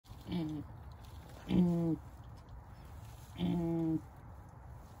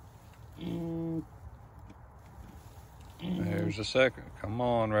There's a second. Come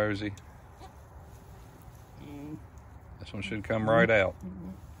on, Rosie. This one should come right out.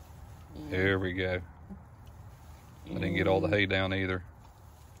 There we go. I didn't get all the hay down either.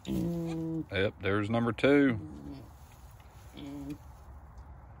 Yep, there's number 2.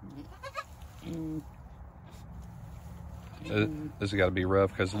 This has got to be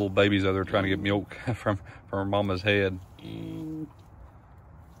rough because the little baby's out there trying to get milk from her mama's head.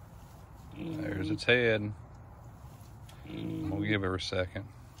 There's its head. We'll give her a second.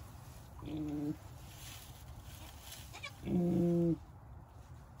 I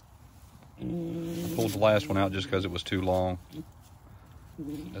pulled the last one out just because it was too long.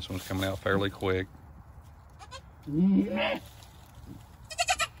 This one's coming out fairly quick.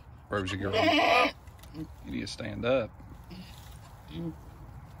 Rosie girl, you need to stand up.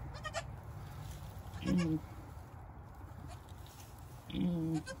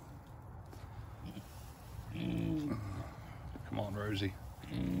 Come on, Rosie.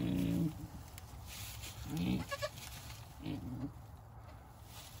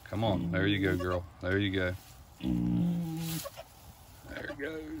 Come on, there you go, girl. There you go. There it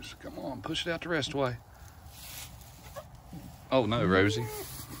goes. Come on, push it out the rest way. Oh no, Rosie.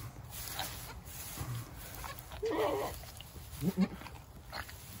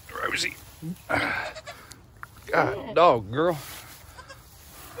 Rosie. God, dog, girl.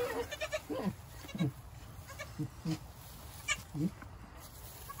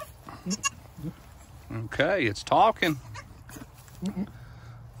 Okay, it's talking.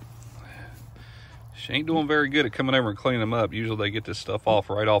 She ain't doing very good at coming over and cleaning them up. Usually they get this stuff off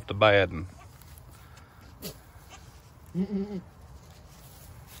right off the bat. And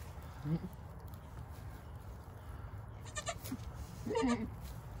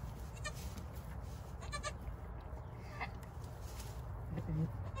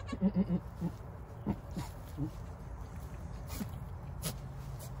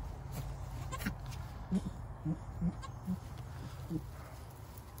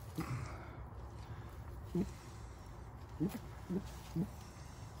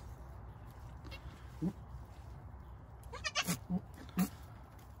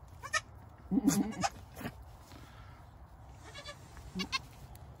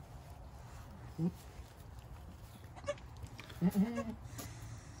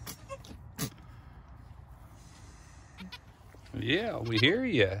yeah, we hear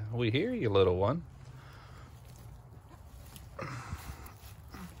you. We hear you, little one.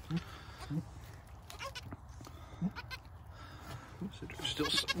 So there's still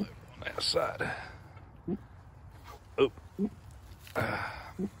some on that side. Oh.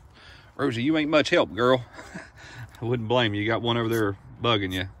 Rosie, you ain't much help, girl. I wouldn't blame you. You got one over there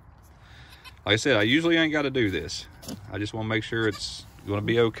bugging you. Like I said, I usually ain't got to do this. I just want to make sure it's going to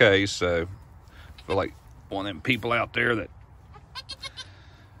be okay. So I feel like one of them people out there that,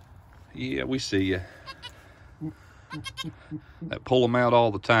 yeah, we see you, that pull them out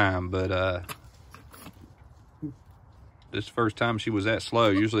all the time. But this first time she was that slow.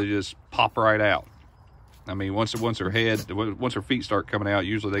 Usually just pop right out. I mean, once her feet start coming out,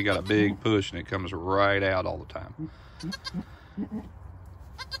 usually they got a big push and it comes right out all the time.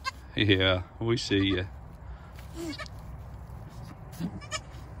 Yeah, we see you.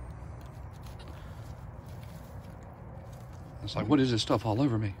 It's like, what is this stuff all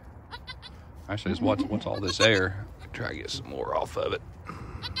over me? Actually, it's what's all this air? Try to get some more off of it.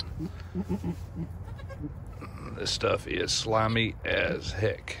 This stuff is slimy as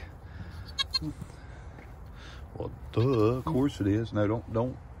heck. Well, duh, of course it is. No,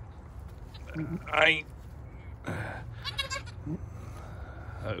 don't. I ain't.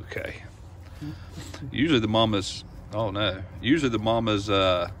 Okay. Usually the mamas, oh no. Usually the mamas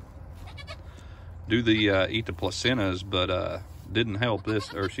do the eat the placentas, but didn't help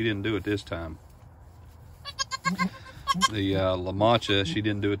this, or she didn't do it this time. The La Mancha, she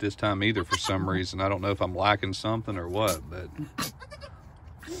didn't do it this time either for some reason. I don't know if I'm lacking something or what, but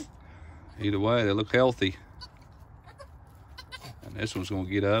either way, they look healthy. And this one's gonna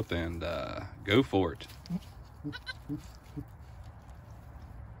get up and go for it.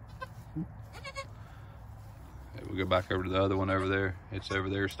 We'll go back over to the other one over there. It's over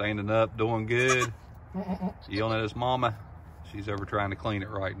there standing up, doing good. Yelling at his mama. She's over trying to clean it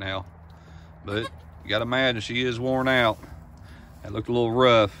right now. But you gotta imagine she is worn out. That looked a little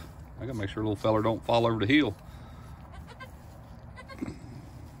rough. I gotta make sure little feller don't fall over the hill.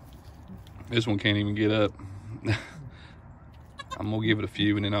 This one can't even get up. I'm gonna give it a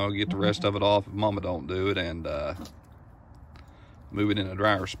few and then I'll get the rest of it off if mama don't do it and move it in a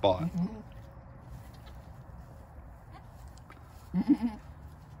drier spot.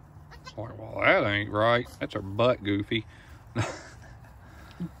 Well, that ain't right. That's her butt, Goofy.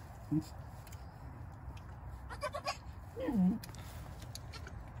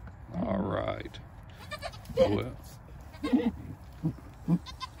 All right. Well,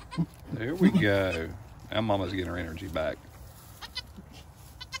 there we go. Now Mama's getting her energy back.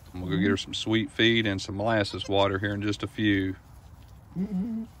 I'm gonna go get her some sweet feed and some molasses water here in just a few.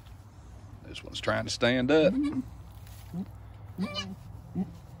 This one's trying to stand up.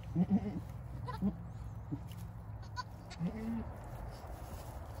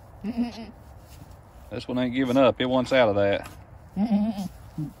 This one ain't giving up. It wants out of that.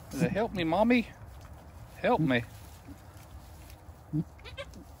 Does it help me, Mommy? Help me.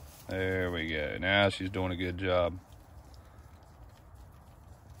 There we go. Now she's doing a good job.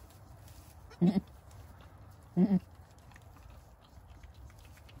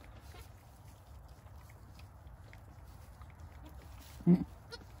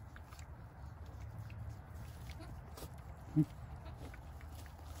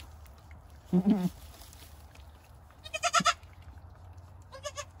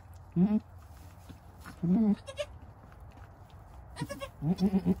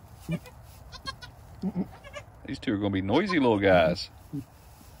 These two are going to be noisy little guys.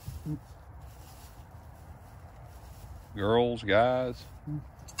 Girls, guys.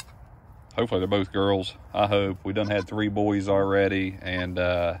 Hopefully they're both girls. I hope. We done had 3 boys already, and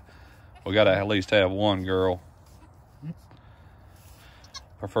we got to at least have 1 girl.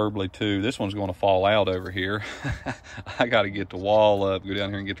 Preferably 2. This one's going to fall out over here. I got to get the wall up, go down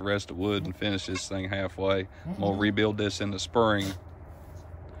here and get the rest of the wood and finish this thing halfway. I'm going to rebuild this in the spring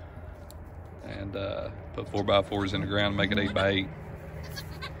and put 4x4s in the ground and make it 8x8.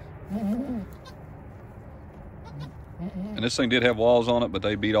 And this thing did have walls on it, but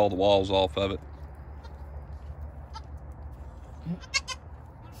they beat all the walls off of it.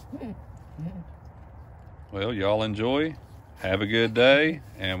 Well, y'all enjoy. Have a good day,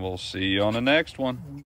 and we'll see you on the next one.